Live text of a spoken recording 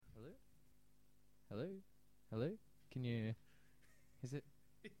Hello? Hello? Can you... Is it...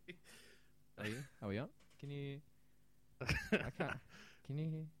 Are you? Are we on? Can you... I can't... Can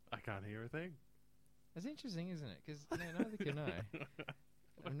you... I can't hear a thing. That's interesting, isn't it? Because neither can I.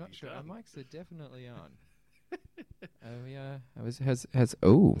 I'm not sure. Our mics are definitely on.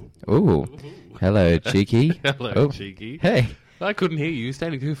 Hello, Cheeky. Hello, Cheeky. Hey. I couldn't hear you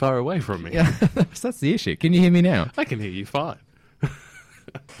standing too far away from me. Yeah, that's the issue. Can you hear me now? I can hear you fine.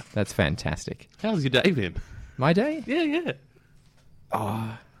 That's fantastic. How's your day been? My day? Yeah.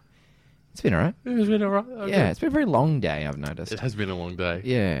 Oh, it's been alright. It's been alright. Okay. Yeah, it's been a very long day, I've noticed. It has been a long day.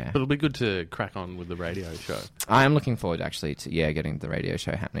 Yeah. But it'll be good to crack on with the radio show. I am looking forward, actually, to getting the radio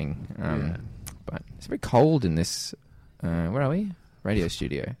show happening. But it's very cold in this... where are we? Radio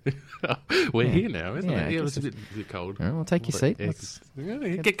studio. We're here now, isn't it? Yeah, it's it's a bit cold. All right, well, take your seat.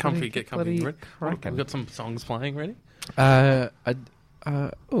 Get comfy, get comfy. We've got some songs playing ready?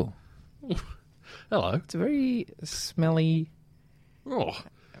 Oh. Hello. It's a very smelly... Oh,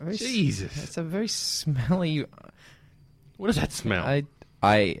 Jesus. It's a very smelly... What does that smell?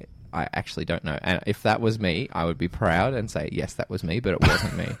 I actually don't know. And if that was me, I would be proud and say, yes, that was me, but it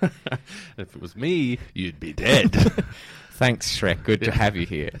wasn't me. If it was me, you'd be dead. Thanks, Shrek. Good to have you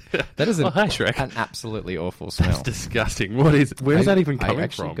here. That is hi, Shrek. An absolutely awful smell. That's disgusting. What is it? Where is that even coming from? I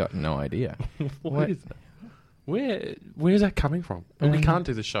actually got no idea. What is that? Where is that coming from? We can't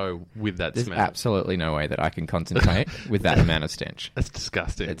do the show with that There's smell. absolutely no way that I can concentrate with that amount of stench. That's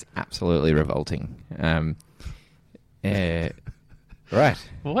disgusting. It's absolutely revolting. Right.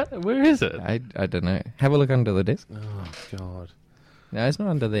 What? Where is it? I don't know. Have a look under the desk. Oh, God. No, it's not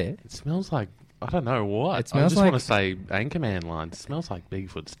under there. It smells like, I don't know what. It smells I just like... want to say Anchorman line. It smells like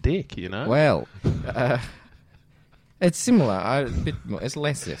Bigfoot's dick, you know? Well, it's similar. A bit more, it's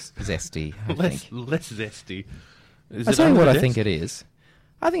less zesty, I think. Less zesty. I'll tell you what I think it is.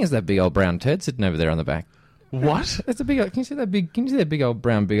 I think it's that big old brown turd sitting over there on the back. What? It's a big old, can you see that big old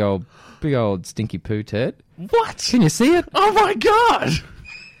brown, big old stinky poo turd? What? Can you see it? Oh my God!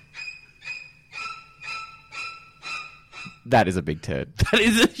 That is a big turd. That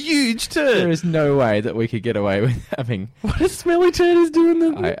is a huge turd. There is no way that we could get away with having... What a smelly turd is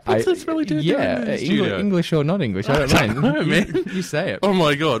doing what's a smelly turd doing in the studio? English or not English, I don't mind. know, man. You say it. Oh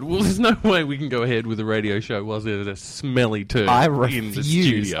my God. Well, there's no way we can go ahead with a radio show whilst there's a smelly turd in the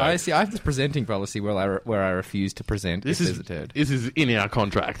studio. I have this presenting policy where I refuse to present if there's a turd. This is in our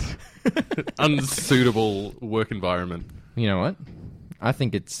contract. Unsuitable work environment. You know what? I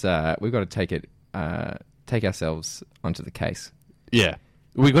think it's... we've got to take ourselves onto the case. Yeah.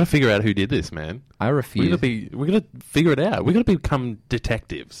 We've got to figure out who did this, man. I refuse. We've got to figure it out. We've got to become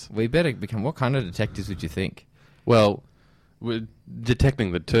detectives. We better become... What kind of detectives would you think? Well, we're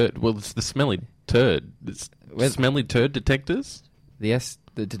detecting the turd. Well, it's the smelly turd. It's smelly turd detectors? The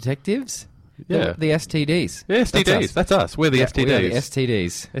detectives? Yeah. The STDs. The STDs. That's us. We're the STDs. We're the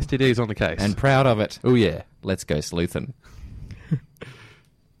STDs. STDs on the case. And proud of it. Oh, yeah. Let's go sleuthing.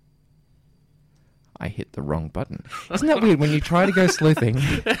 I hit the wrong button. Isn't that weird when you try to go sleuthing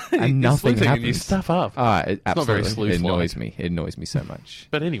and nothing happens? And you stuff up. It absolutely. Not very sleuth-like. It annoys me. It annoys me so much.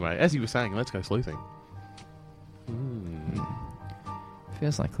 But anyway, as you were saying, let's go sleuthing.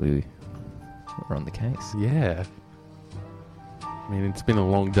 Feels like we're on the case. Yeah. I mean, it's been a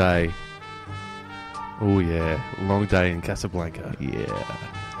long day. Oh yeah, long day in Casablanca. Yeah.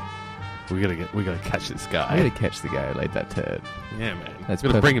 We gotta catch this guy. We gotta catch the guy who laid that turd. Yeah, man. That's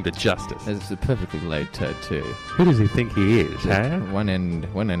gotta bring him to justice. It's a perfectly laid turd too. Who does he think he is? Huh? One end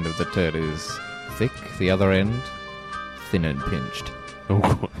of the turd is thick. The other end, thin and pinched.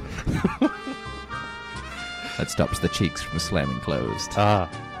 Oh. That stops the cheeks from slamming closed.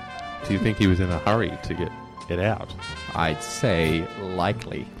 Do you think he was in a hurry to get it out? I'd say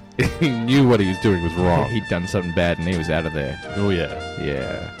likely. He knew what he was doing was wrong. He'd done something bad and he was out of there. Oh yeah.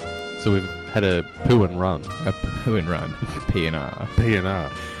 Yeah. So we've had a poo and run. A poo and run. P&R.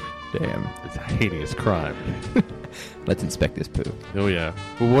 P&R. Damn. It's a heinous crime. Let's inspect this poo. Oh, yeah.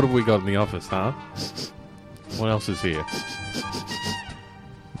 Well, what have we got in the office, huh? What else is here?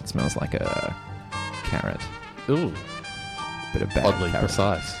 It smells like a carrot. Ooh. Bit of bad Oddly carrot.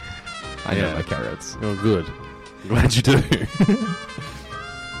 precise. I know my carrots. Oh, good. Glad you do.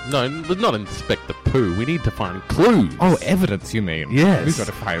 No, not inspect the poo. We need to find clues. Oh, evidence, you mean? Yes. We've got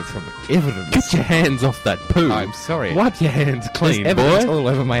to find some evidence. Get your hands off that poo. I'm sorry. Wipe your hands clean, There's evidence boy. all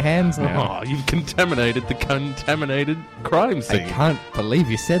over my hands now. Oh, you've contaminated the contaminated crime scene. I can't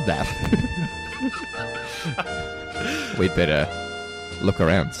believe you said that. We'd better look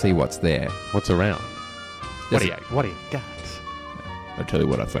around, see what's there. What's around? What do you got? I'll tell you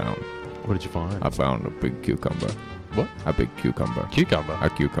what I found. What did you find? I found a big cucumber. What? A big cucumber. Cucumber? A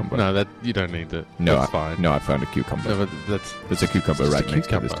cucumber. No, that you don't need to. No, that's fine. No, I found a cucumber. No, but that's... There's a cucumber it's right just a next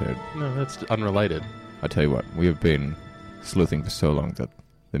to this cucumber. turd. No, that's unrelated. I tell you what, we have been sleuthing for so long that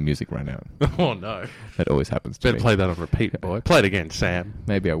the music ran out. Oh, no. That always happens to Better me. play that on repeat, boy. Play it again, Sam.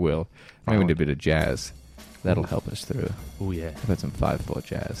 Maybe I will. Maybe we Oh. need a bit of jazz. That'll help us through. Oh, yeah. I've had some 5/4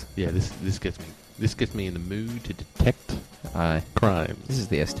 jazz. Yeah, this gets me. This gets me in the mood to detect This crimes. is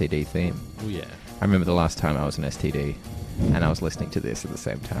the STD theme. Oh, yeah. I remember the last time I was in STD, and I was listening to this at the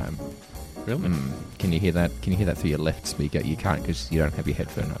same time. Really? Can you hear that? Can you hear that through your left speaker? You can't because you don't have your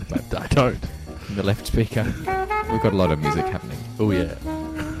headphone on. But I don't. the left speaker, we've got a lot of music happening. Oh, yeah.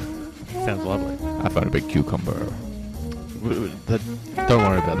 Sounds lovely. I found a big cucumber. Don't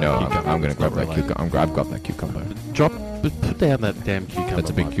worry about that. No, cucumber. I'm going to It's grab not that related. cucumber. I've got that cucumber. Put down that damn cucumber.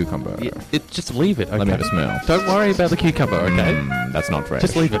 That's a big Mike. cucumber. Yeah, just leave it. Okay? Let me have a smell. Don't worry about the cucumber, okay? That's not fresh.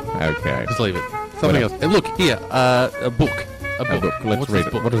 Just leave it. Okay. Just leave it. Something else. Look here. A book. A book. Let's What's read this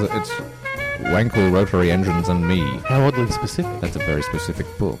it. book? What is it? It's Wankle Rotary Engines and Me. How oddly specific. That's a very specific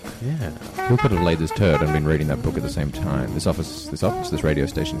book. Yeah. Who could have laid this turd and been reading that book at the same time? This radio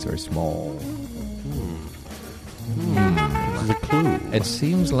station is very small. This is a clue. It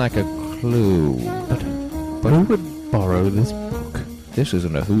seems like a clue. But who would borrow this book? this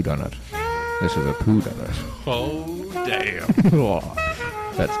isn't a whodunit. This is a poohdunit. Oh, damn.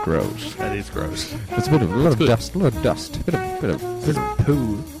 That's gross. That is gross. It's a lot of good. dust. A lot of dust. Bit of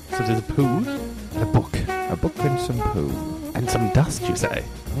Poo. So there's a poo and a book. a book and some poo. And some dust, you say?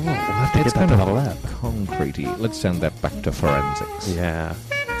 Oh, we'll have to it's get that kind to of the lab. concretey. Let's send that back to forensics. Yeah.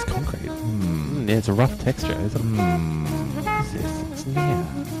 It's concrete. Yeah, it's a rough texture, isn't it? What is this? It's near.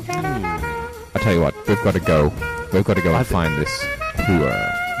 I tell you what, we've got to go. We've got to go and find this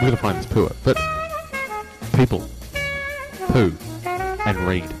pooer. We're going to find this pooer. But people poo and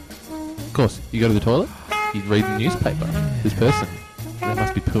read. Of course, you go to the toilet, you read the newspaper. This person, they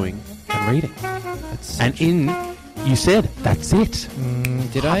must be pooing and reading. You said, that's it.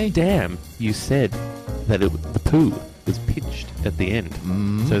 Did Hot I? Damn, you said that the poo was pitched at the end.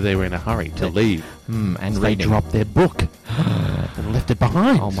 So they were in a hurry to leave. And So they reading. dropped their book and left it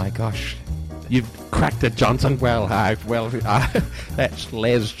behind. Oh my gosh. You've cracked it, Johnson. That's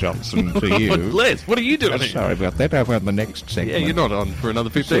Les Johnson to you. Les, what are you doing? Sorry about that. I'm on the next segment. Yeah, you're not on for another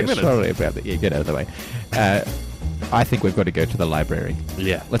 15 Yeah, minutes. sorry about that. Yeah, get out of the way. I think we've got to go to the library.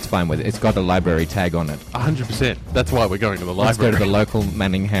 Yeah, Let's find whether it's got a library tag on it. 100%. That's why we're going to the Let's go library. to the local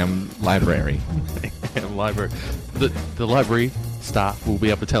Manningham library. library. The library staff will be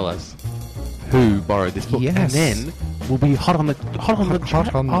able to tell us who borrowed this book, Yes. and then we'll be hot on their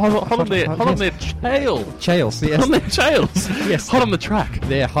trail. Chails, yes. On their trails. Yes. Hot on the track.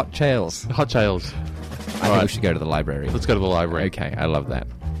 They're hot chails. Hot trails. I think we should go to the library. Let's go to the library. Okay, I love that.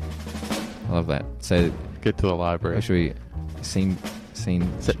 I love that. So, Get to the library. should we scene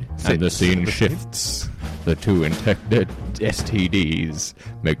Set- and the scene set- shifts. The two infected STDs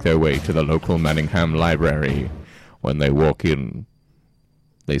make their way to the local Manningham library. When they walk in,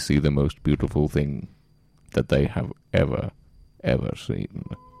 they see the most beautiful thing that they have ever seen.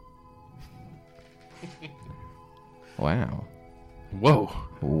 Wow. Whoa.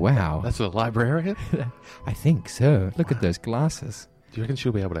 Wow. That's a librarian? I think so. Look at those glasses. Do you reckon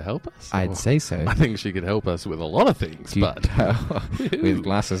she'll be able to help us? I'd Or- say so. I think she could help us with a lot of things, but... With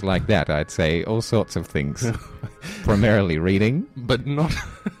glasses like that, I'd say all sorts of things. Primarily reading. But not...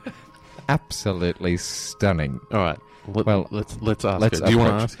 Absolutely stunning. All right. Well, let's ask let's her. Do you want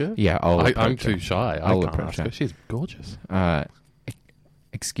to approach- ask her? Yeah, I'll I'm approach her. too shy. I I'll can't approach ask her. her. She's gorgeous.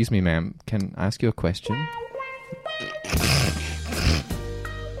 Excuse me, ma'am. Can I ask you a question?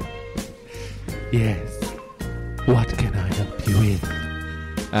 Yes. What can I help you with?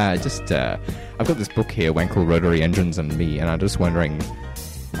 I've got this book here, Wankle Rotary Engines and Me, and I'm just wondering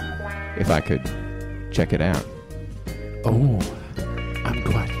if I could check it out. Oh, I'm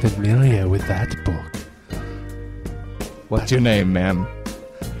quite familiar with that book. What's your name, ma'am?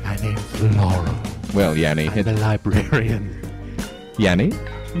 My name's Laurel. Well, Yanni. I'm the librarian. Yanni?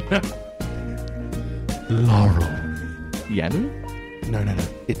 Laurel. Yanni? No.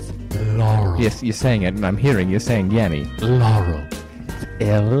 It's Laurel. Yes, you're saying it, and I'm hearing you're saying Yanni. Laurel.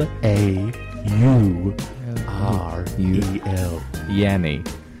 It's Laurel. Yanni.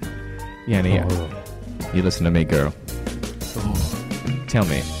 Yanni, Laurel. you listen to me, girl. Oh, Tell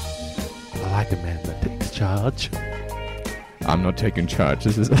me. I like a man that takes charge. I'm not taking charge.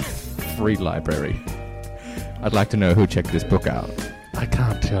 This is a free library. I'd like to know who checked this book out. I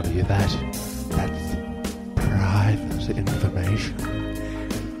can't tell you that. That's private information.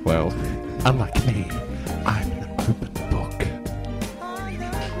 Well, Unlike me, I'm an open book.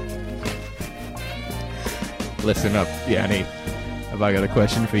 Listen up, Yanni. Have I got a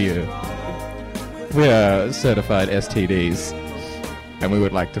question for you? We are certified STDs, and we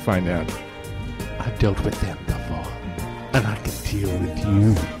would like to find out. I've dealt with them before, and I can deal with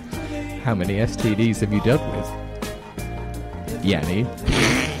you. How many STDs have you dealt with? Yanni.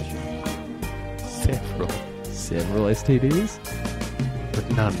 Several, Several STDs? but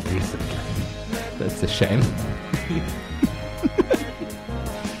none recently. That's a shame.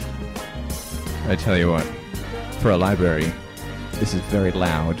 I tell you what, for a library, this is very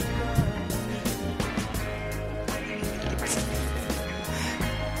loud.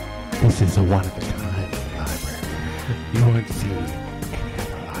 This is a one-of-a-kind library. You won't see any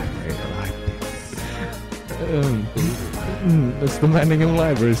other library like this. That's the Manningham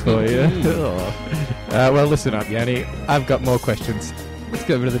Libraries for you. Well, listen up, Yanni. I've got more questions. Let's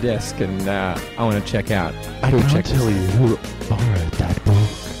go over to the desk, and I want to check out. I who can't checked tell this. you who borrowed that book.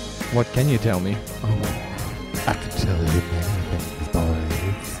 What can you tell me? Oh, I can tell you many things,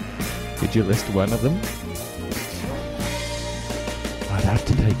 boys. Could you list one of them? I'd have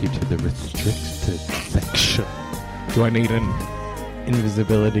to take you to the restricted section. Do I need an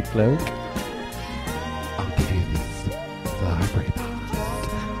invisibility cloak? I'll give you this library pass.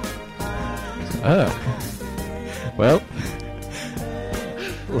 Oh. Well,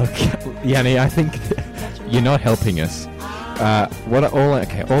 look, Yanni, I think you're not helping us.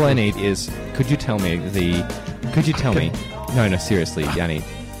 All I need is, could you tell me? No, seriously, Yanni,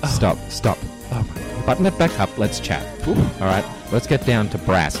 stop. Oh my God. Button it back up, let's chat. All right, let's get down to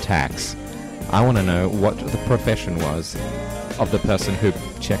brass tacks. I want to know what the profession was of the person who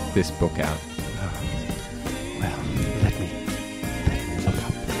checked this book out. Well, let me look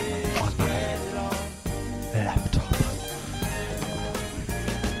up on my laptop.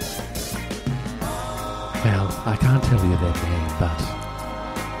 Well, I can't tell you their name, but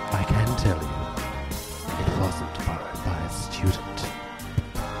I can tell you it wasn't borrowed by a student.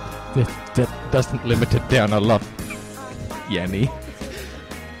 That doesn't limit it down a lot, Yanni.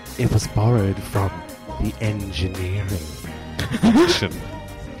 It was borrowed from the engineering section.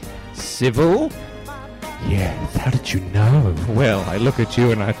 Civil? Yes, how did you know? Well, I look at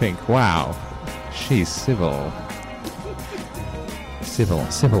you and I think, wow, she's civil. Civil.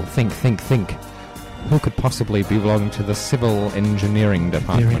 Think. Who could possibly belong to the civil engineering Is there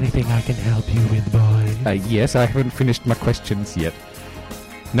department? anything I can help you with, boy? Yes, I haven't finished my questions yet.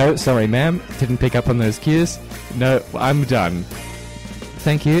 No, sorry, ma'am. Didn't pick up on those cues. No, I'm done.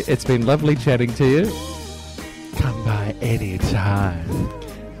 Thank you. It's been lovely chatting to you. Come by any time.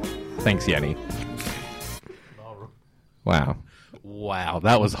 Thanks, Yanni. Wow. Wow,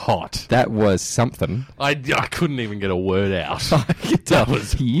 that was hot. That was something. I couldn't even get a word out. That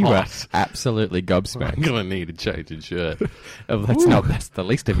was You were hot. absolutely I'm gobsmacked. going to need to change his shirt. Oh, that's the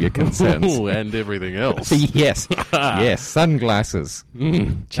least of your concerns. Ooh, and everything else. Yes. Yes, sunglasses.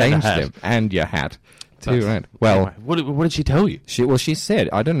 Change hat. them. And your hat. Too That's- right. Well, Anyway, what did she tell you? she said,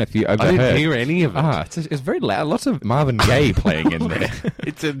 I don't know if you overheard. I didn't hear any of it. It's very loud. Lots of Marvin Gaye playing in there.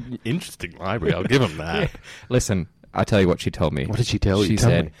 It's an interesting library, I'll give him that. Listen, I tell you what she told me. What did she tell you? She Tell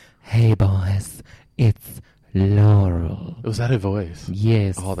said, me. Hey boys, it's Laurel. Was that her voice?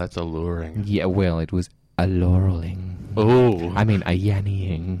 Yes. Oh, that's alluring. yeah, well, it was A Laureling. Oh. I mean, a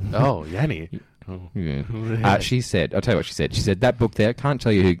Yannying. Oh, Yanni. Oh. yeah. She said, I'll tell you what she said. She said, that book there, can't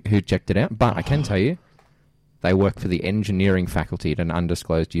tell you who checked it out, but I can tell you, they work for the engineering faculty at an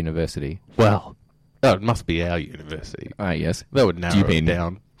undisclosed university. Well, oh, it must be our university. Yes. That would narrow Do you it mean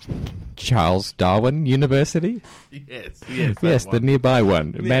down. Charles Darwin University? Yes, Yes, the nearby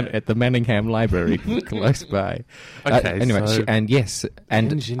one, Yeah. at the Manningham Library, close by. Okay, anyway, so and yes,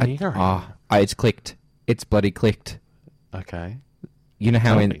 and engineering. it's clicked. It's bloody clicked. Okay. You know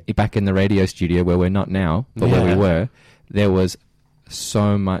how Tell me. back in the radio studio where we're not now, but where Yeah. we were, there was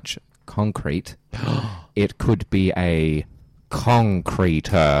so much concrete. It could be a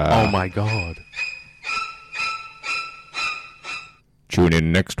concreter. Oh my god. Tune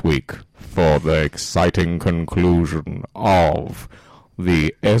in next week for the exciting conclusion of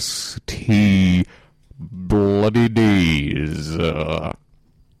the ST Bloody D's.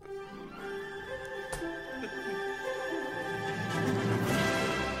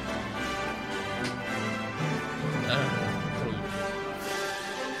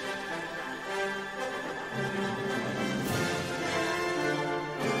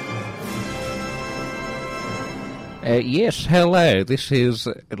 Yes, hello. This is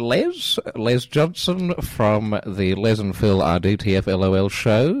Les Johnson from the Les and Phil RDTF LOL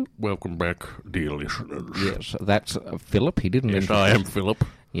show. Welcome back, dear listeners. Yes, that's Philip. He didn't. Yes, I am Philip.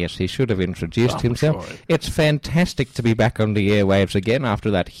 Yes, he should have introduced I'm himself. sorry. It's fantastic to be back on the airwaves again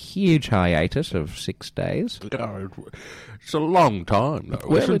after that huge hiatus of 6 days. It's a long time,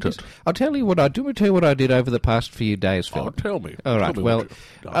 though, isn't it? I'll tell you what I do. Tell you what I did over the past few days, Oh, Philip. tell me. All right. Tell me Well, what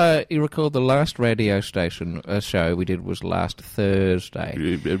you've done. you recall the last radio station show we did was last Thursday.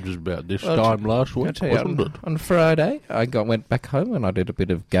 It was about this Well, time last I'll week, tell you, wasn't it? on Friday, I went back home and I did a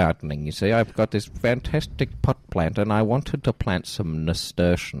bit of gardening. You see, I've got this fantastic pot plant, and I wanted to plant some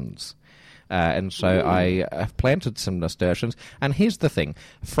nasturtiums. And so I have planted some nasturtiums. And here's the thing.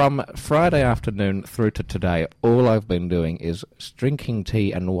 From Friday afternoon through to today, all I've been doing is drinking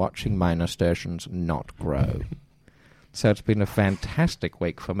tea and watching my nasturtiums not grow. So it's been a fantastic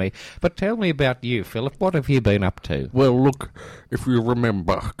week for me. But tell me about you, Philip. What have you been up to? Well, look, if you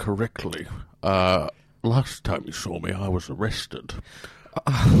remember correctly, last time you saw me, I was arrested.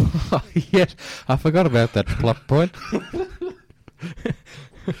 Yes, I forgot about that plot point.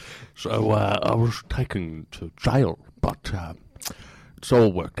 So I was taken to jail, but it's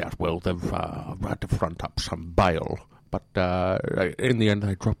all worked out well. They've had to front up some bail, but in the end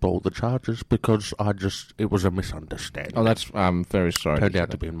they dropped all the charges because it was a misunderstanding. Oh, I'm very sorry. Turned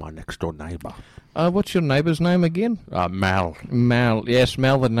out to be my next door neighbour. What's your neighbour's name again? Mal. Mal, yes,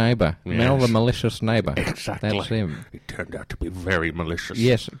 Mal the neighbour. Yes. Mal the malicious neighbour. Exactly. That's him. He turned out to be very malicious.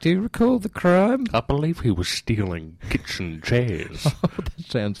 Yes. Do you recall the crime? I believe he was stealing kitchen chairs. That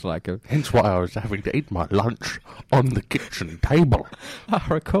sounds like a... Hence why I was having to eat my lunch on the kitchen table. I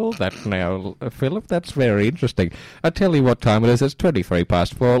recall that now, Philip. That's very interesting. I tell you what time it is. It's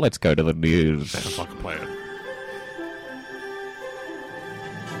 4:23. Let's go to the news. Sounds like a plan.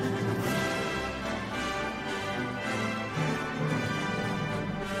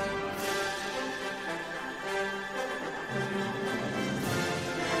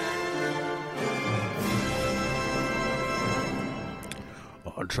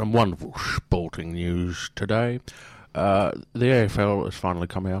 Some wonderful sporting news today. The AFL has finally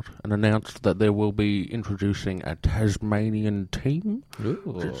come out and announced that they will be introducing a Tasmanian team.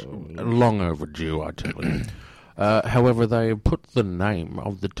 It's long overdue, I tell you. However, they put the name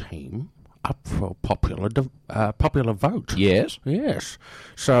of the team up for popular vote. Yes? Yes.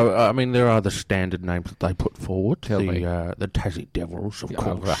 So, I mean, there are the standard names that they put forward. Tell me. The Tassie Devils, of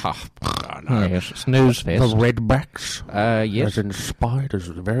course. Yes, snooze The fest. Redbacks. Yes. As in spite, as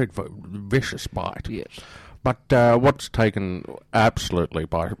a very vicious bite. Yes. But what's taken absolutely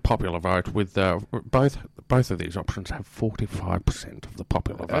by popular vote with both of these options have 45% of the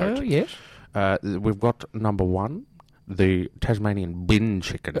popular vote. Oh, yes. We've got number one, the Tasmanian bin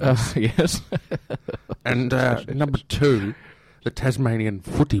chickens, Yes. and number two, the Tasmanian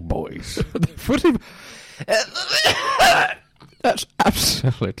footy boys. The footy... That's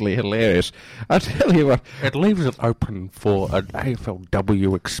absolutely hilarious. I tell you what. It leaves it open for an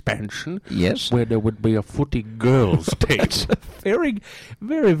AFLW expansion. Yes. Where there would be a footy girls team. It's a very,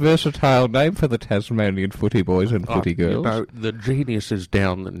 very versatile name for the Tasmanian footy boys and footy girls. You know, the geniuses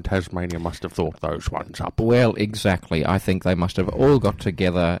down in Tasmania must have thought those ones up. Well, exactly. I think they must have all got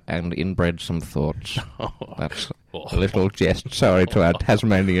together and inbred some thoughts. That's a little jest. Sorry to our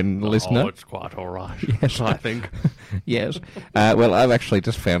Tasmanian listener. Oh, it's quite all right. Yes. I think. Yes. Well, I've actually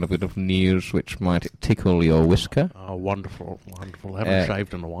just found a bit of news which might tickle your whisker. Oh, wonderful, wonderful. I haven't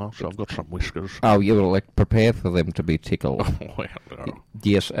shaved in a while, so I've got some whiskers. Oh, you will prepare for them to be tickled. Well, no.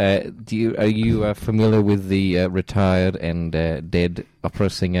 Yes. Are you familiar with the retired and dead opera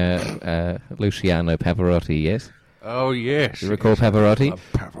singer Luciano Pavarotti? Yes. Oh, yes. You recall Pavarotti? Love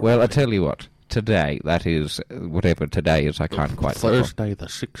Pavarotti. Well, I tell you what. Today, that is whatever today is. I can't quite. Thursday, the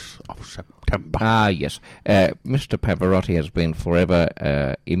 6th of September. Ah, yes. Mr. Pavarotti has been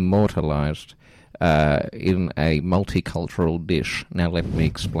forever immortalised in a multicultural dish. Now, let me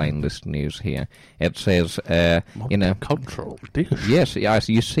explain this news here. It says, Cultural dish. Yes,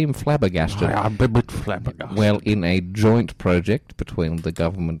 you seem flabbergasted. I'm a bit flabbergasted. Well, in a joint project between the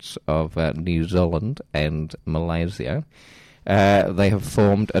governments of New Zealand and Malaysia, they have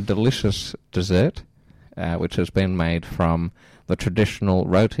formed a delicious dessert, which has been made from the traditional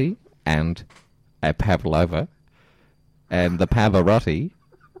roti and a pavlova, and the Pavarotti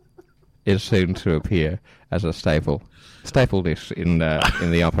is soon to appear as a staple dish in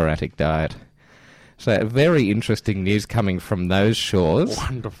the operatic diet. So, very interesting news coming from those shores.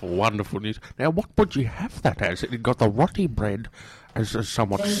 Wonderful, wonderful news. Now, what would you have that as? It got the roti bread as a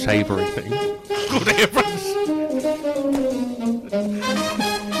somewhat savoury thing. Good heavens!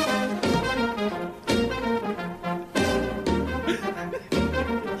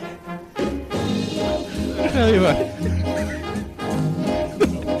 Tell you what.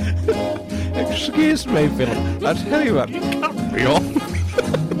 Excuse me, Philip. I tell you what. Cut me off.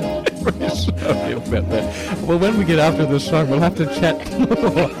 Sorry about that. Well, when we get after this song, we'll have to chat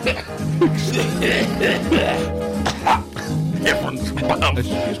more. Everyone's bum.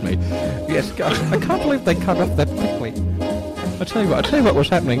 Excuse me. Yes, gosh, I can't believe they cut off that quickly. I'll tell you what was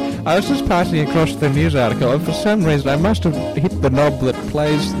happening. I was just passing across the news article, and for some reason I must have hit the knob that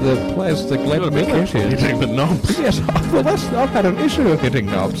plays the Glenn Miller tune. Hitting the knobs. Yes, well, I've had an issue of hitting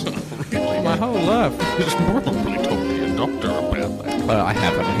knobs. Really? My whole life. You should probably talk to your doctor about that. I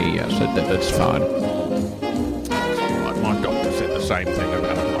haven't. He said that's fine. Like my doctor said the same thing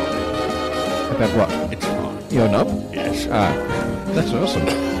about mine. About what? It's fine. Your knob? Yes. That's awesome.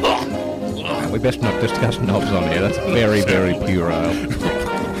 We best not discuss knobs on here. That's very, very puerile. Wouldn't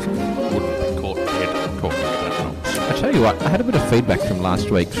be caught dead talking about knobs. I tell you what, I had a bit of feedback from last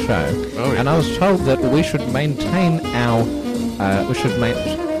week's show, Oh, yeah. and I was told that we should maintain our.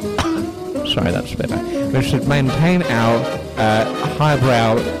 Sorry, that's better. We should maintain our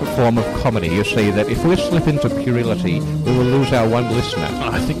highbrow form of comedy. You see, that if we slip into puerility, we will lose our one listener.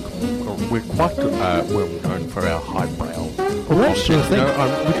 I think we're quite well known for our highbrow. Well, that's the thing. We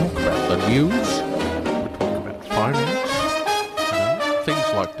talk about the news, we talk about finance,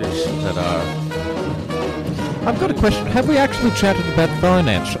 things like this that are... I've got a question. Have we actually chatted about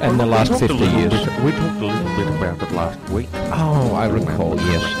finance in the last 50 years? We talked a little bit about it last week. Oh, I recall,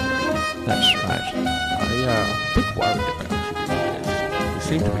 yes. That's right. I'm a bit worried about you. You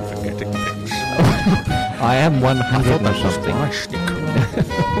seem to be forgetting things. I am 100 I thought that and was something. my shtick.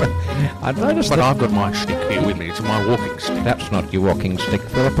 I noticed But that I've got my stick here with me. It's my walking stick. that's not your walking stick.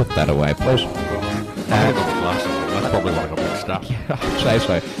 Philip, put that away, please. I got it last time. That's probably why I got mixed up. I'd say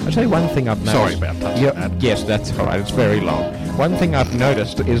so. I'll tell you one thing I've noticed. Sorry about touching that. Yes, that's all right. It's very long. One thing I've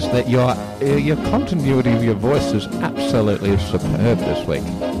noticed is that your continuity of your voice is absolutely superb this week.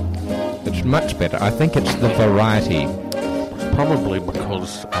 It's much better. I think it's the variety. Probably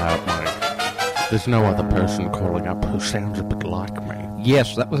because there's no other person calling up who sounds a bit like me.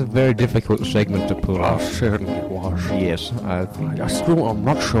 Yes, that was a very difficult segment to pull Oh, off. certainly was. Yes, I'm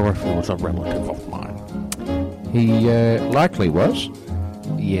not sure if he was a relative of mine. he likely was.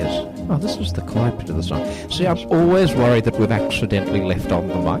 Yes. Oh, this is the quiet bit of the song. See, I'm always worried that we've accidentally left on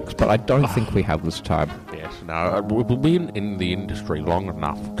the mics, but I don't think we have this time. Yes, no, we've been in the industry long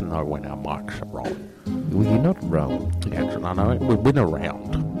enough to know when our mics are wrong. Well, you're not wrong. Yes, I know, we've been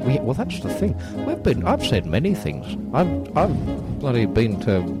around. Well, that's the thing. I've said many things. I've bloody been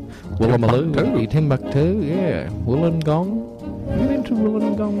to Woolloomooloo, Timbuktu, yeah. Wollongong. Have you been to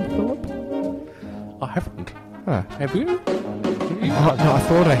Wollongong, Philip? I haven't. Ah. Have you? Oh, no, I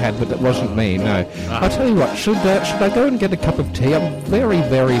thought I had, but it wasn't me, no. I'll tell you what, should I go and get a cup of tea? I'm very,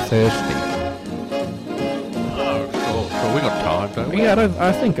 very thirsty. Oh, sure. We got time, don't we? Yeah,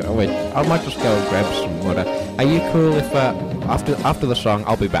 I think, wait, I might just go and grab some water. Are you cool if, after the song,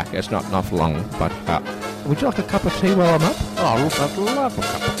 I'll be back. It's not long, but, would you like a cup of tea while I'm up? Oh, look, I'd love a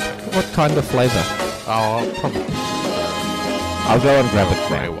cup of tea. What kind of flavour? Oh, probably. I'll go and grab it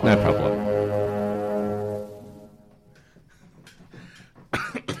Very now. well. No problem.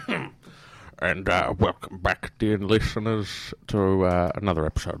 And welcome back, dear listeners, to another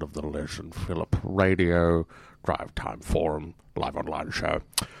episode of the Les and Philip Radio Drive Time Forum live online show.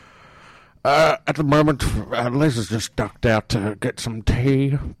 At the moment, Les has just ducked out to get some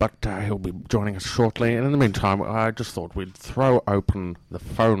tea, but he'll be joining us shortly. And in the meantime, I just thought we'd throw open the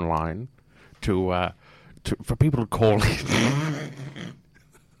phone line for people to call in.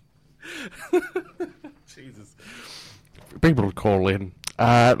 Jesus. For people to call in.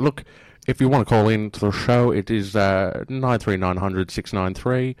 Look, if you want to call in to the show, it is 93900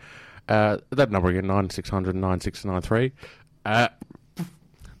 693. That number again, 9600 9693.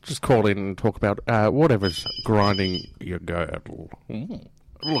 Just call in and talk about whatever's grinding your girdle.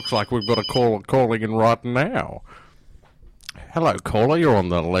 Looks like we've got a caller calling in right now. Hello, caller. You're on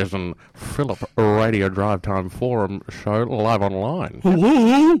the Les and Philip Radio Drive Time Forum show live online.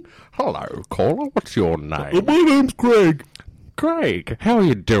 Hello? Hello, caller. What's your name? My name's Craig. Craig, how are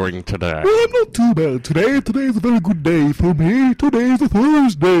you doing today? Well, I'm not too bad today. Today's a very good day for me. Today's a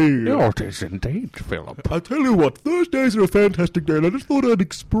Thursday. Oh, it is indeed, Philip. I tell you what, Thursdays are a fantastic day, and I just thought I'd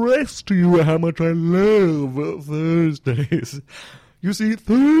express to you how much I love Thursdays. You see,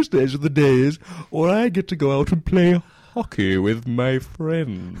 Thursdays are the days where I get to go out and play hockey with my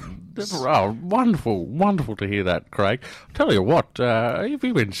friends. Oh, wonderful, wonderful to hear that, Craig. I'll tell you what, have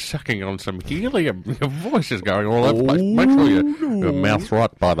you been sucking on some helium? Your voice is going all over the place. Make sure your mouth's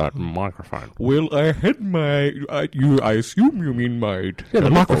right by that microphone. Well, I had my... I assume you mean my... Yeah, the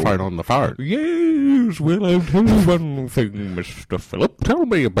microphone on the phone. Yes, well, I'll tell you one thing, Mr. Philip. Tell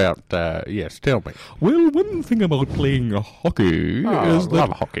me about, yes, tell me. Well, one thing about playing hockey is I that love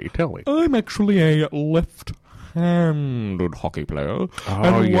hockey, tell me. I'm actually a left-handed hockey player.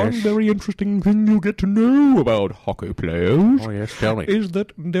 And yes. one very interesting thing you get to know about hockey players Oh, yes, tell me. is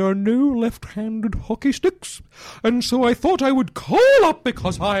that there are no left-handed hockey sticks. And so I thought I would call up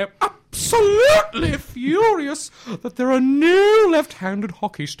because I am absolutely furious that there are no left-handed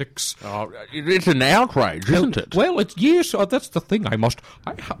hockey sticks. Oh, it's an outrage, isn't it? Well, yes, that's the thing. I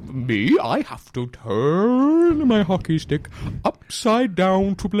have to turn my hockey stick upside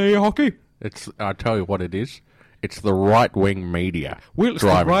down to play hockey. I tell you what it is. It's the right-wing media. Well, it's the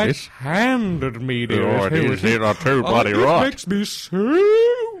driving this. right-handed media. Oh, it is. You're not too bloody right. It makes me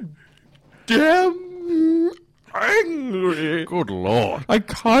so damn angry. Good Lord. I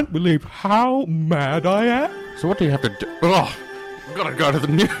can't believe how mad I am. So what do you have to do? Oh, I've got to go to the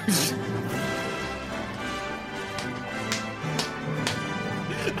news.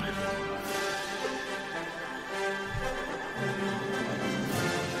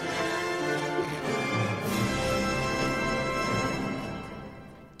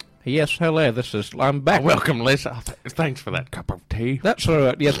 Yes, hello, I'm back. Welcome, Les. Oh, thanks for that cup of tea. That's all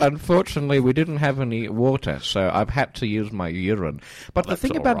right. Yes, unfortunately, we didn't have any water, so I've had to use my urine. But the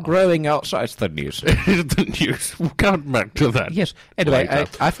thing all about right. growing outside, it's the news. It's the news. We'll come back to that. Yes. Anyway, Later.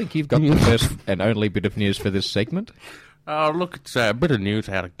 I think you've got the first and only bit of news for this segment. Look, it's a bit of news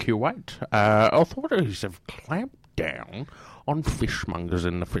out of Kuwait. Authorities have clamped down on fishmongers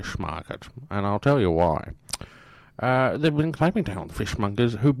in the fish market, and I'll tell you why. They've been clamping down on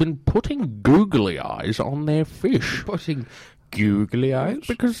fishmongers who've been putting googly eyes on their fish. Putting googly eyes?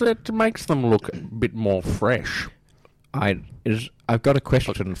 Because it makes them look a bit more fresh. I've got a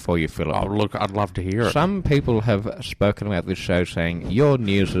question for you, Philip. Oh, look, I'd love to hear it. Some people have spoken about this show saying your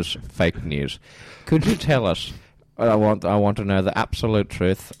news is fake news. Could you tell us? I want to know the absolute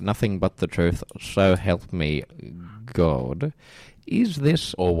truth, nothing but the truth. So help me, God. Is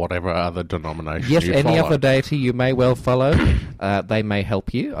this... Or whatever other denomination Yes, you any follow. other deity you may well follow. They may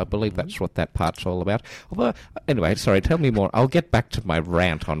help you. I believe that's what that part's all about. Although, anyway, sorry, tell me more. I'll get back to my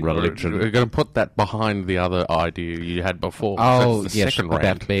rant on religion. We're going to put that behind the other idea you had before. Oh, That's the yes, second about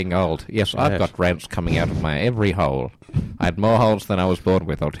rant. being old. Yes, I've Yes. got rants coming out of my every hole. I had more holes than I was born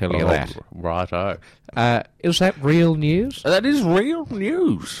with, I'll tell you that. Righto. Is that real news? That is real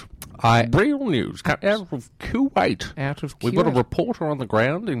news. Real news. Out of Kuwait. Out of We've got a Kuwait. reporter on the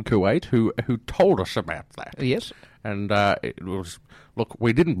ground in Kuwait who told us about that. Yes. And it was... Look,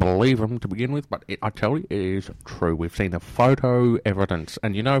 we didn't believe him to begin with, but I tell you, it is true. We've seen the photo evidence,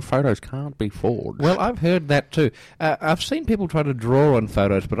 and you know photos can't be forged. Well, I've heard that too. I've seen people try to draw on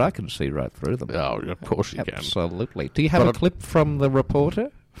photos, but I can see right through them. Oh, of course you can. Absolutely. Do you have a clip from the reporter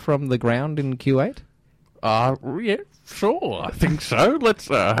from the ground in Kuwait? Yeah, sure, I think so. Let's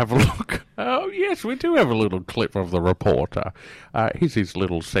have a look. Oh, yes, we do have a little clip of the reporter. Here's his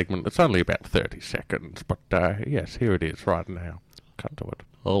little segment. It's only about 30 seconds, but yes, here it is right now. Come to it.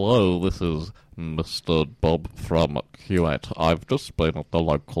 Hello, this is Mr. Bob from Kuwait. I've just been at the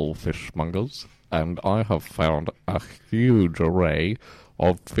local fishmongers, and I have found a huge array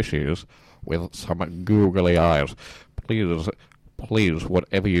of fishes with some googly eyes. Please,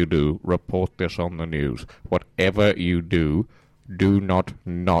 whatever you do, report this on the news. Whatever you do not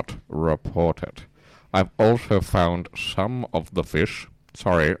report it. I've also found some of the fish.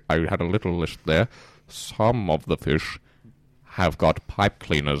 Sorry, I had a little list there. Some of the fish have got pipe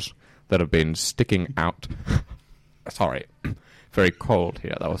cleaners that have been sticking out. Sorry, very cold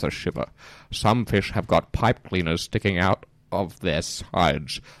here. That was a shiver. Some fish have got pipe cleaners sticking out of their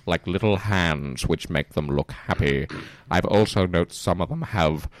sides like little hands, which make them look happy. I've also noticed some of them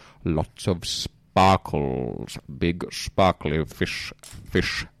have lots of sparkles, big sparkly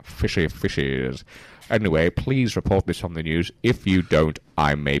fishies. Anyway, please report this on the news. If you don't,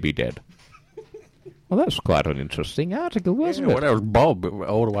 I may be dead. Well, that's quite an interesting article, wasn't it? Well, that was Bob,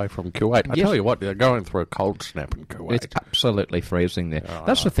 all the way from Kuwait. I Yes. tell you what, they're going through a cold snap in Kuwait. It's absolutely freezing there.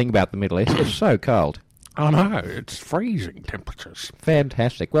 That's the thing about the Middle East. It's so cold. I know, it's freezing temperatures.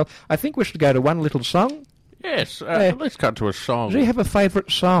 Fantastic. Well, I think we should go to one little song. Yes, Yeah. let's cut to a song. Do you have a favourite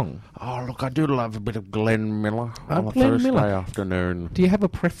song? Oh, look, I do love a bit of Glenn Miller on a Glenn Thursday Miller. afternoon. Do you have a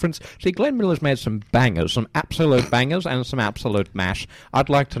preference? See, Glenn Miller's made some bangers, some absolute bangers, and some absolute mash. I'd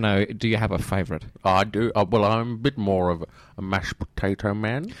like to know, do you have a favourite? I do. Well, I'm a bit more of a mashed potato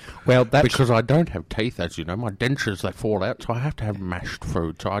man. Well, that's... Because I don't have teeth, as you know. My dentures, they fall out, so I have to have mashed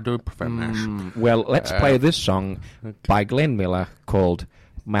food. So I do prefer mash. Well, let's play this song by Glenn Miller called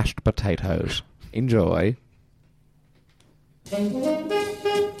Mashed Potatoes. Enjoy.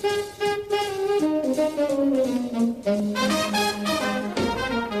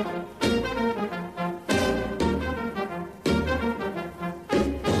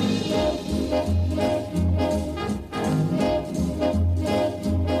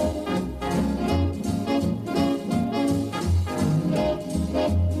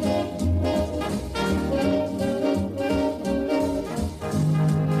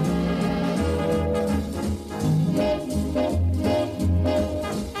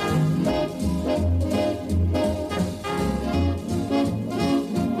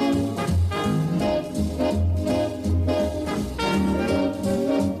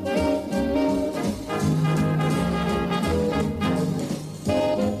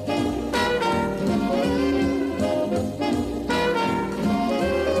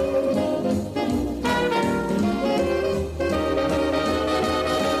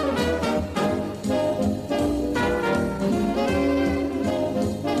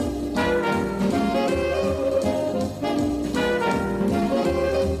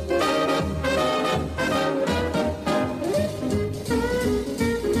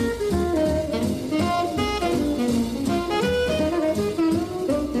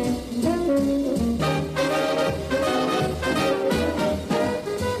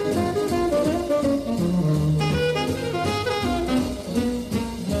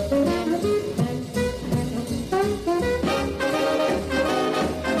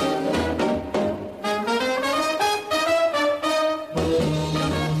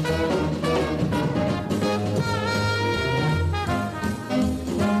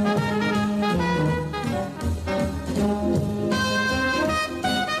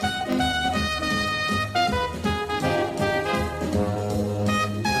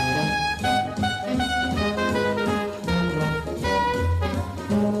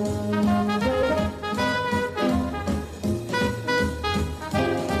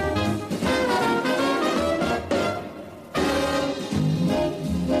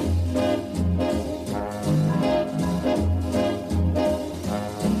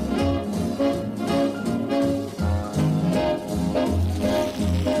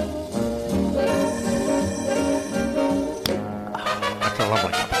 That's a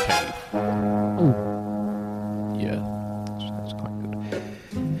lovely cup of tea. Yeah, that's quite good.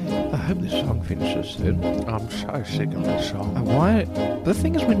 I hope this song finishes soon. I'm so sick of this song. Why? The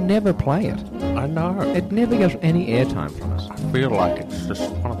thing is, we never play it. I know. It never gets any airtime from us. I feel like it's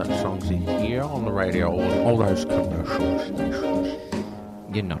just one of those songs you hear on the radio, all those commercial stations.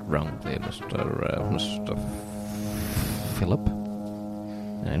 You're not wrong there, Mr. Philip.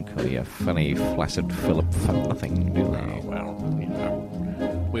 Don't call you a funny, flaccid Philip for nothing, do Oh, they? well, you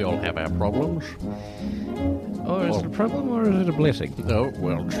know, we all have our problems. Or is it a problem, or is it a blessing? Oh,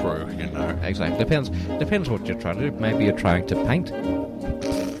 well, true, you know. Exactly. Depends what you're trying to do. Maybe you're trying to paint.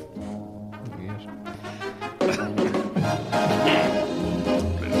 Yes.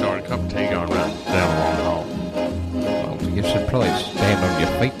 Sorry, cup of tea going round down the wrong hole. Well, you should probably stand on your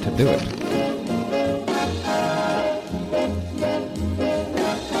feet to do it.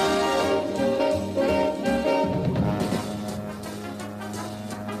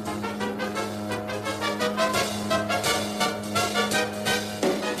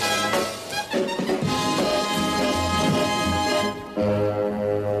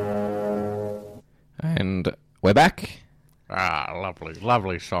 And we're back. Ah, lovely,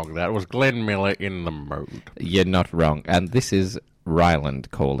 lovely song that. It was Glenn Miller, In the Mood. You're not wrong. And this is Ryland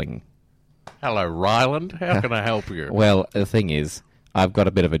calling. Hello, Ryland. How can I help you? Well, the thing is, I've got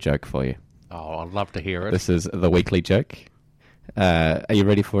a bit of a joke for you. Oh, I'd love to hear it. This is the weekly joke. Are you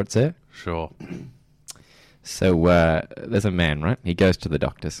ready for it, sir? Sure. So, there's a man, right? He goes to the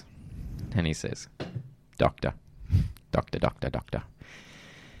doctors. And he says, Doctor. I've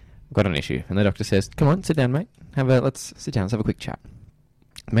got an issue. And the doctor says, come on, sit down, mate. Let's sit down, let's have a quick chat.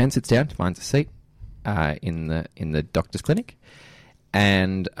 The man sits down, finds a seat in the doctor's clinic.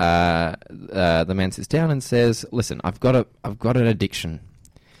 And the man sits down and says, listen, I've got an addiction.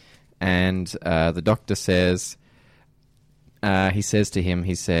 And the doctor says, he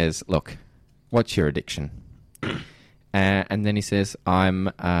says, look, what's your addiction? And then he says, I'm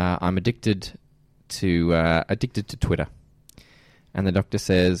addicted to Twitter. And the doctor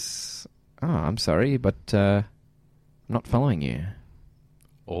says, "Oh, I'm sorry, but I'm not following you."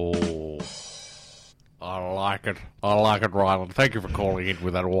 Oh, I like it. I like it, Ryland. Thank you for calling in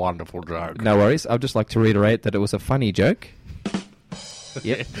with that wonderful joke. No worries. I'd just like to reiterate that it was a funny joke.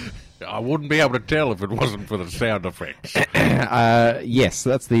 Yep. I wouldn't be able to tell if it wasn't for the sound effects. Yes,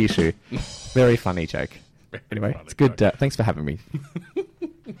 that's the issue. Very funny joke. Anyway, funny it's good. joke. Thanks for having me.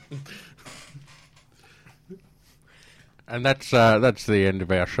 And that's the end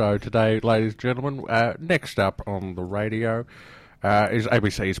of our show today, ladies and gentlemen. Next up on the radio is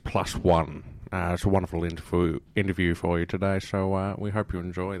ABC's Plus One. It's a wonderful interview for you today, so we hope you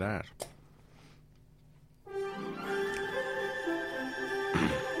enjoy that.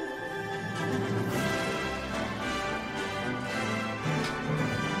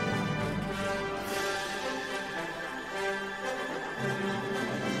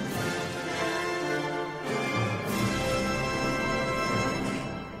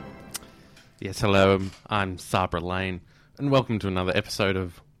 Yes, hello, I'm Sabra Lane, and welcome to another episode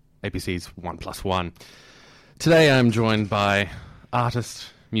of ABC's 1+1. Today I'm joined by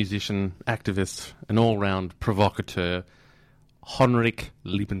artist, musician, activist, and all-round provocateur, Henrik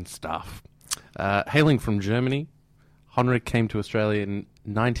Liebenstaff. Hailing from Germany, Henrik came to Australia in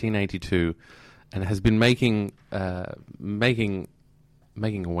 1982 and has been making a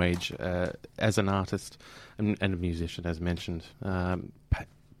wage as an artist and a musician, as mentioned.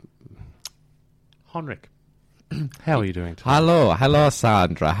 Henrik, how are you doing today? Hello,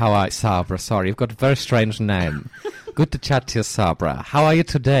 Sandra. How are you, Sabra? Sorry, you've got a very strange name. Good to chat to you, Sabra. How are you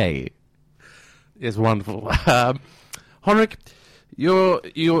today? It's wonderful. Henrik, you're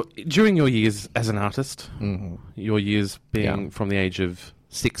during your years as an artist, your years being from the age of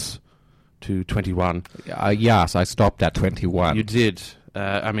 6 to 21. Yes, I stopped at 21. You did.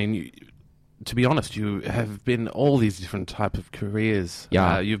 To be honest, you have been all these different type of careers.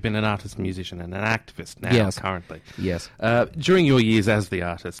 Yeah. You've been an artist, musician, and an activist now, currently. Yes. During your years as the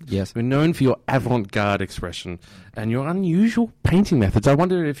artist, Yes. you're known for your avant-garde expression and your unusual painting methods. I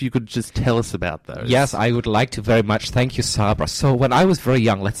wonder if you could just tell us about those. Yes, I would like to very much. Thank you, Sabra. So when I was very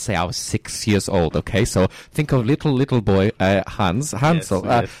young, let's say I was 6 years old, okay? So think of little boy, Hans. Hansel.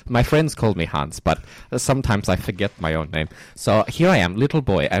 Yes. My friends called me Hans, but sometimes I forget my own name. So here I am, little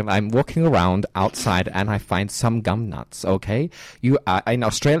boy, and I'm walking around outside and I find some gum nuts, okay? In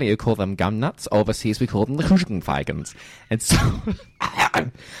Australia, you call them gum nuts. Overseas, we call them the Hugenfeigens. And so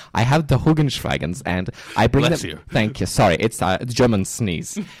I have the Hugenschweigens and I bring Bless them... you. Thank you. Sorry, it's a German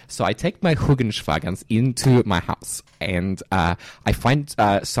sneeze. So I take my Hugenschweigens into my house and I find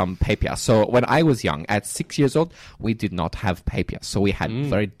some paper. So when I was young, at 6 years old, we did not have paper. So we had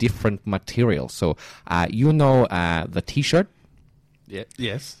very different materials. So the T-shirt? Yeah.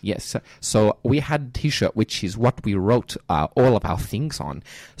 Yes. Yes. So we had T-shirt, which is what we wrote all of our things on.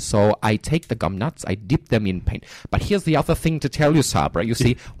 So I take the gum nuts, I dip them in paint. But here's the other thing to tell you, Sabra. You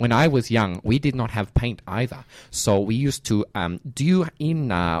see, when I was young, we did not have paint either. So we used to. In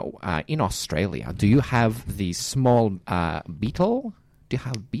Australia, do you have the small beetle? Do you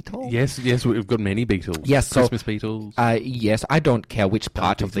have beetle? Yes, we've got many beetles. Yes, so- Christmas beetles. Yes, I don't care which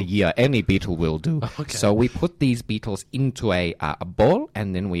part of the year. Any beetle will do. Okay. So we put these beetles into a bowl,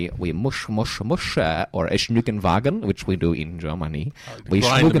 and then we mush, or a Schnückenwagen, which we do in Germany. We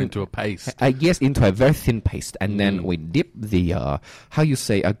Grind them schnucken- into a paste. Yes, into a very thin paste, and then we dip the a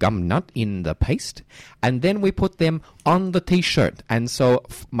gum nut in the paste, and then we put them on the T-shirt. And so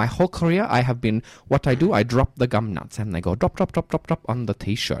my whole career, I have been what I do. I drop the gum nuts, and they go drop on the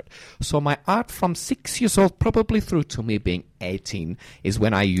T-shirt. So my art from 6 years old, probably through to me being 18, is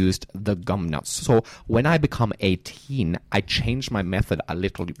when I used the gum nuts. So when I become 18, I changed my method a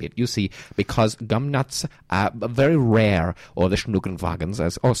little bit. You see, because gum nuts are very rare, or the Schnückenwagens.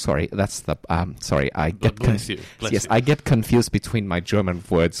 Bless you. I get confused between my German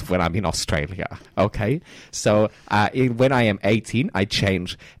words when I'm in Australia. Okay, so when I am 18, I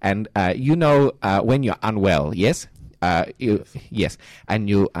change, and when you're unwell, yes. Yes, and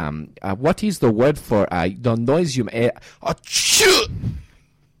you. What is the word for the noise you make?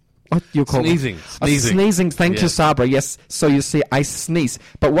 What you call Sneezing. Sneezing. Thank you, Yes. Sabra. Yes. So you see, I sneeze,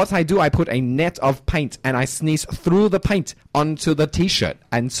 but what I do, I put a net of paint and I sneeze through the paint onto the T-shirt,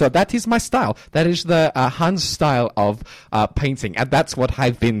 and so that is my style. That is the Hans style of painting, and that's what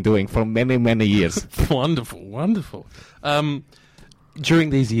I've been doing for many years. Wonderful. During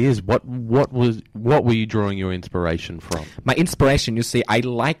these years, what were you drawing your inspiration from? My inspiration, you see, I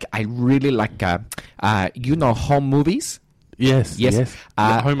really like home movies. Yes, Yes. yes.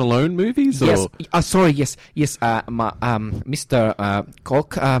 The Home Alone movies? Yes. Or? Sorry. Yes. Mr.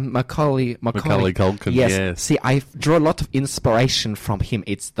 Macaulay Culkin, yes. See, I draw a lot of inspiration from him.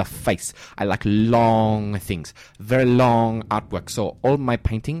 It's the face. I like long things, very long artwork. So all my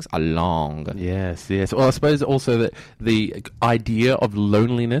paintings are long. Yes, yes. Well, I suppose also that the idea of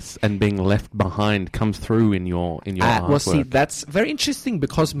loneliness and being left behind comes through in your artwork. Well, see, that's very interesting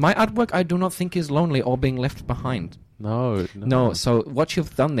because my artwork I do not think is lonely or being left behind. No. So what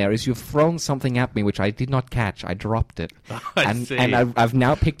you've done there is you've thrown something at me which I did not catch. I dropped it, and I've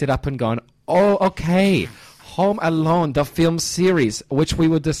now picked it up and gone. Oh, okay. Home Alone, the film series, which we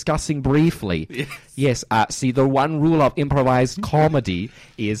were discussing briefly. Yes. See, the one rule of improvised comedy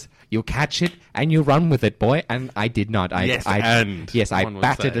is you catch it and you run with it, boy. And I did not. I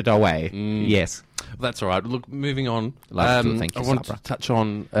batted it away. Yes. That's all right. Look, moving on. Thank you, I want to touch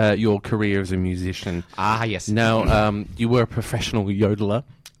on your career as a musician. Yes. Now, you were a professional yodeler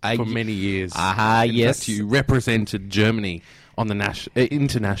for many years. In fact, you represented Germany on the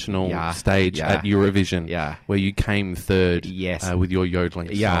international stage at Eurovision, where you came third with your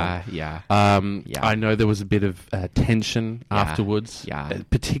yodeling song. I know there was a bit of tension afterwards,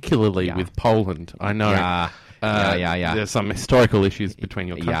 particularly with Poland. I know there's some historical issues between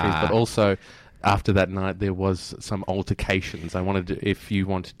your countries, but also after that night there was some altercations. I wondered if you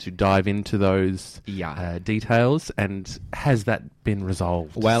wanted to dive into those details, and has that been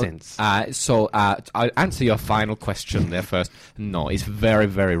resolved since? I'll answer your final question there first. No, it's very,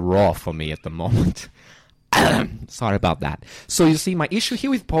 very raw for me at the moment. Sorry about that. So you see, my issue here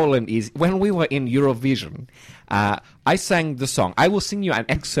with Poland is when we were in Eurovision, I sang the song. I will sing you an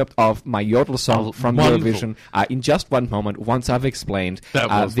excerpt of my yodel song from Eurovision in just one moment, once I've explained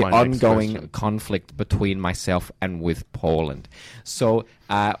the ongoing conflict between myself and with Poland. So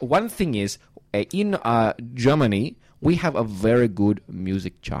one thing is, in Germany, we have a very good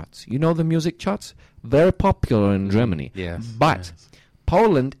music charts. You know the music charts? Very popular in Germany. Yes. But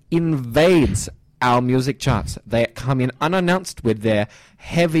Poland invades our music charts. They come in unannounced with their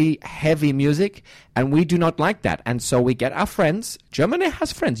heavy, heavy music, and we do not like that. And so we get our friends. Germany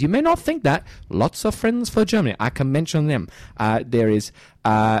has friends. You may not think that. Lots of friends for Germany. I can mention them. There is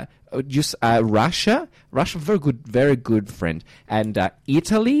Russia. Russia, very good friend. And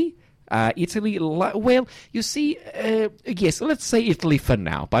Italy. Well, you see, yes, let's say Italy for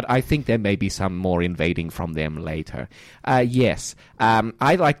now, but I think there may be some more invading from them later. Yes,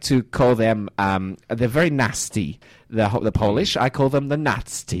 I like to call them, they're very nasty, the Polish. I call them the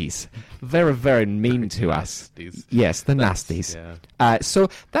Nazis. Very, very mean to us. Yes, the Nazis. Yeah. So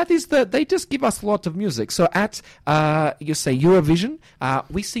that is they just give us a lot of music. So at, you say Eurovision,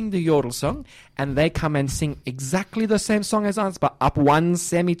 we sing the yodel song, and they come and sing exactly the same song as us, but up one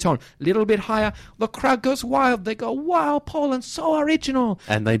semitone, little bit higher. The crowd goes wild. They go, wow, Poland, so original.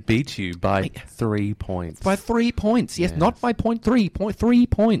 And they beat you by 3 points. By 3 points, yes, not by 0.3, 3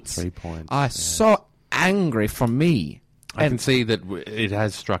 points. 3 points. So angry from me. I can see that it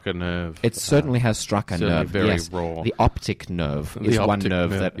has struck a nerve. It certainly has struck a nerve. Very raw. The optic nerve is one nerve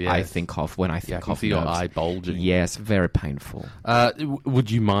that I think of when I think of your eye bulging. Yes, very painful. Would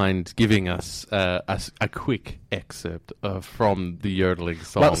you mind giving us a quick excerpt from the yodeling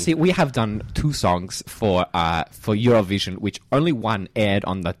song? Well, see, we have done 2 songs for Eurovision, which only one aired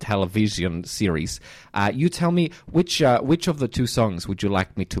on the television series. You tell me which of the 2 songs would you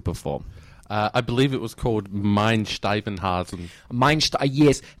like me to perform? I believe it was called Mein Steifenhasen.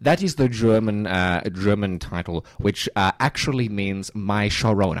 Yes, that is the German title, which actually means My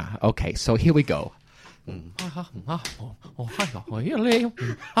Sharona. Okay, so here we go.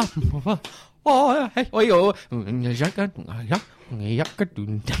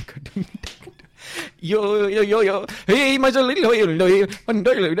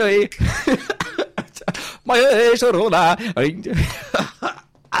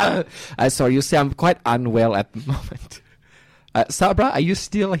 Sorry, you see, I'm quite unwell at the moment. Sabra, are you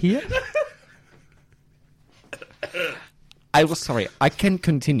still here? I was sorry. I can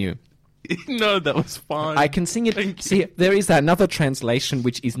continue. No, that was fine. I can sing it. See, there is another translation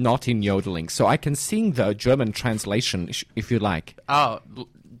which is not in yodeling, so I can sing the German translation if you like. Oh,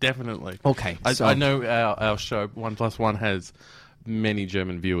 definitely. Okay. I know our show, 1+1, has many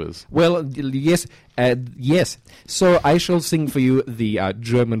German viewers. Well, yes. So I shall sing for you the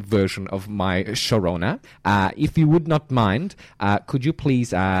German version of my Sharona. If you would not mind, could you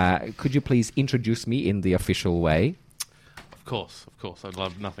please introduce me in the official way? Of course. I'd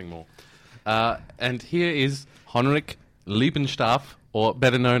love nothing more. And here is Henrik Liebenstaff, or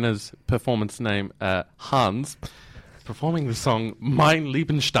better known as performance name Hans, performing the song Mein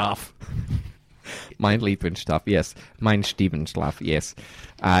Liebenstaff. Mein Lieblingsstoff, yes. Mein Stiebenschlaf, yes.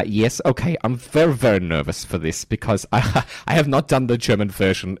 Yes, okay, I'm very, very nervous for this because I have not done the German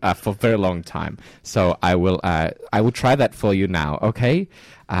version for a very long time. So I will try that for you now, okay?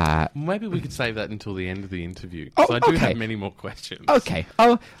 Maybe we could save that until the end of the interview. Oh, So I do okay. have many more questions. Okay.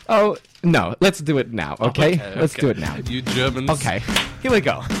 Oh, no, let's do it now, okay? Let's do it now. You Germans. Okay, here we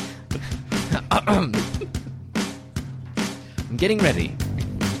go. I'm getting ready.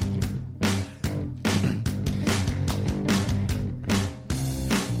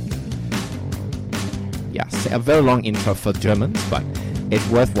 Yes, a very long intro for Germans, but it's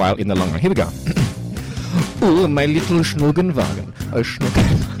worthwhile in the long run. Here we go. Oh, my little Schnuggenwagen. A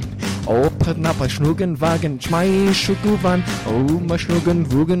Schnuggenwagen. Open up a Schnuggenwagen. My Schuguwan. Oh, my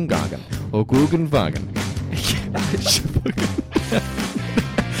Schnuggenwagen. Oh, Guggenwagen.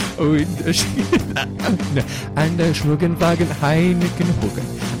 Oh, and a Schnuggenwagen, Heineken Hogan,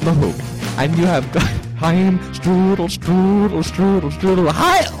 Mahogan. And you have got Heim, Strudel,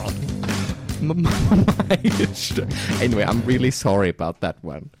 Heil! Anyway, I'm really sorry about that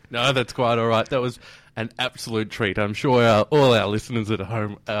one. No, that's quite all right. That was an absolute treat. I'm sure all our listeners at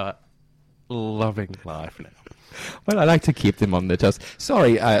home are loving life now. Well, I like to keep them on their toes.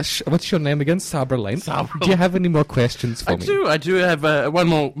 Sorry, what's your name again? Saberlane. Do you have any more questions for me? I do have one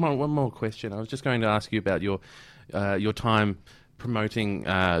more question. I was just going to ask you about your time promoting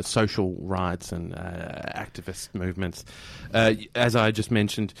social rights and activist movements. As I just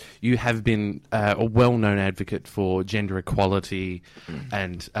mentioned, you have been a well-known advocate for gender equality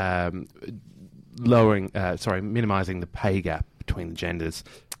and minimizing the pay gap between the genders.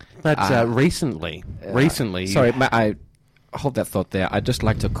 But recently, Sorry, I hold that thought there. I'd just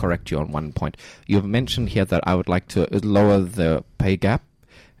like to correct you on one point. You've mentioned here that I would like to lower the pay gap.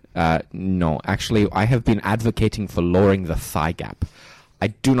 No, actually, I have been advocating for lowering the thigh gap. I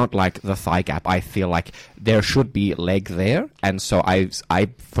do not like the thigh gap. I feel like there should be leg there, and so I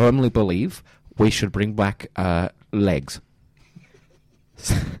firmly believe we should bring back legs.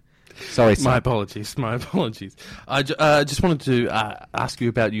 Sorry, sir. My apologies. I just wanted to ask you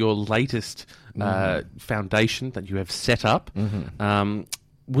about your latest foundation that you have set up.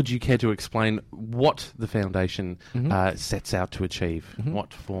 Would you care to explain what the foundation sets out to achieve?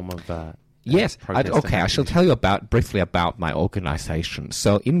 What form of Yes. protest Okay, I and shall tell you briefly about my organization.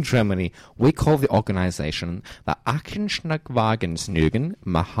 So in Germany, we call the organization the Achenschnackwagenssnügen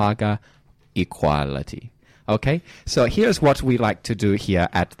Mahaga Equality. Okay, so here's what we like to do here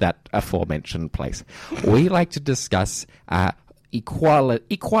at that aforementioned place. We like to discuss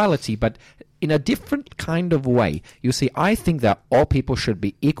equality, but in a different kind of way. You see, I think that all people should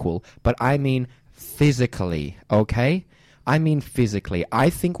be equal, but I mean physically, okay? I mean physically. I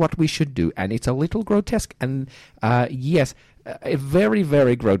think what we should do, and it's a little grotesque, and yes, very,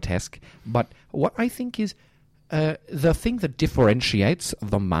 very grotesque, but what I think is the thing that differentiates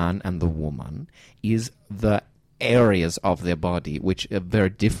the man and the woman is the areas of their body, which are very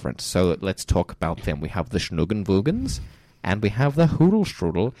different. So let's talk about them. We have the Schnuggenwugens, and we have the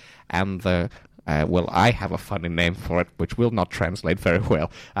Hudelstrudel, and the, well, I have a funny name for it, which will not translate very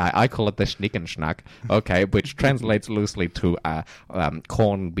well. I call it the Schnickenschnack, okay, which translates loosely to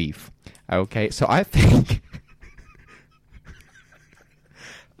corned beef. Okay, so I think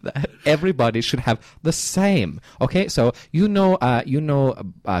everybody should have the same. Okay, so you know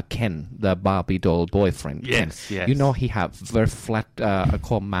Ken, the Barbie doll boyfriend. Yes, Ken. yes. You know he have very flat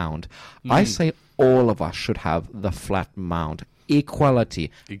core mound. I say all of us should have the flat mound.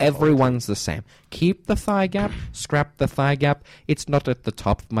 Equality. Everyone's the same. Keep the thigh gap, scrap the thigh gap. It's not at the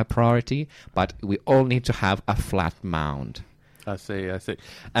top of my priority, but we all need to have a flat mound. I see.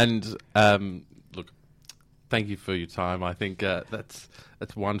 And look, thank you for your time. I think that's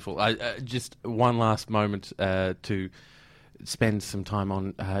wonderful. Just one last moment to spend some time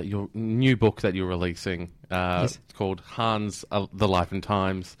on your new book that you're releasing. Yes. It's called Hans, The Life and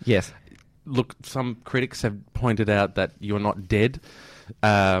Times. Yes. Look, some critics have pointed out that you're not dead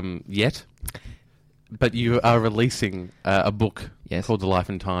yet, but you are releasing a book Yes. called The Life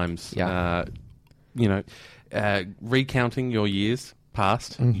and Times. Yeah. Recounting your years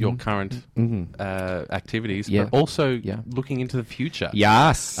past, your current activities, Yeah. but also Yeah. looking into the future.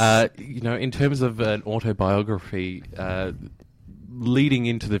 Yes. In terms of an autobiography, leading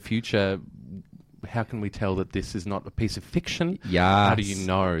into the future, how can we tell that this is not a piece of fiction? Yes. How do you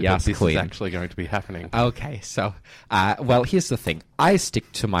know Yes, that this Queen. is actually going to be happening? Okay, so, well, here's the thing. I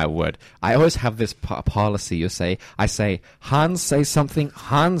stick to my word. I always have this policy. I say, Hans says something,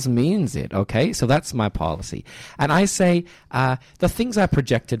 Hans means it, okay? So that's my policy. And I say the things I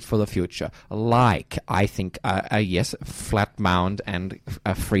projected for the future, like, I think, yes, flat mound and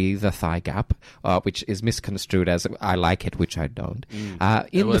free the thigh gap, which is misconstrued as I like it, which I don't.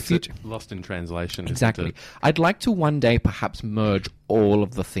 In the future... Lost in translation. Exactly. I'd like to one day perhaps merge all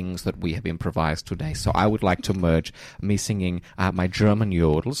of the things that we have improvised today. So I would like to merge me singing my German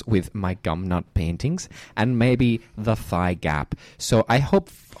yodels with my gumnut paintings and maybe the thigh gap. So I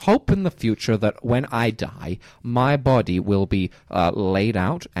hope in the future that when I die, my body will be laid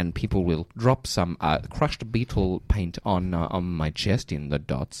out and people will drop some crushed beetle paint on my chest in the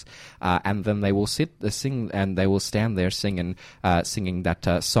dots, and then they will sing, and they will stand there singing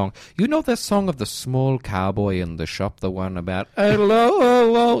that song. You know the song of the small cowboy in the shop, the one about hello,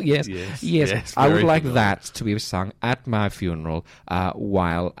 hello. Yes. I would like that to be sung at my funeral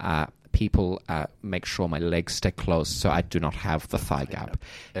while people make sure my legs stay closed so I do not have the thigh gap.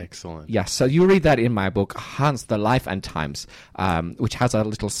 Excellent. Yeah, so you read that in my book, Hans, The Life and Times, which has a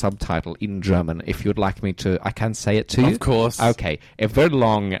little subtitle in German. If you'd like me to, I can say it to you. Of course. Okay, a very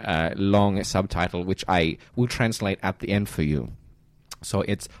long subtitle, which I will translate at the end for you. So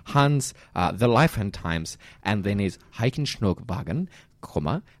it's Hans, The Life and Times, and then is Heichenschnurgwagen,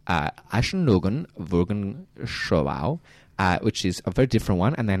 Eichennugen, Würgen, Schowau, which is a very different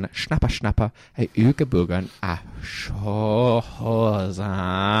one, and then Schnapper, Schnapper, Ügeburgen, Schosan,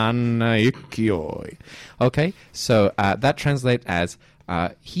 Okay, so that translates as,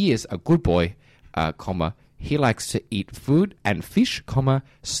 he is a good boy, he likes to eat food and fish,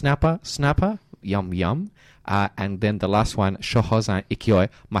 snapper, snapper, yum, yum. And then the last one, Shohozan Ikkyoi,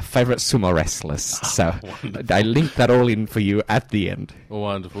 my favorite sumo wrestlers. So I linked that all in for you at the end.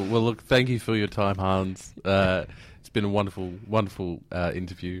 Wonderful. Well, look, thank you for your time, Hans. It's been a wonderful, wonderful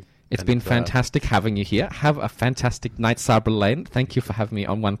interview. It's been fantastic having you here. Have a fantastic night, Sabre Lane. Thank you for having me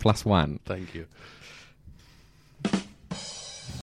on 1+1. Thank you.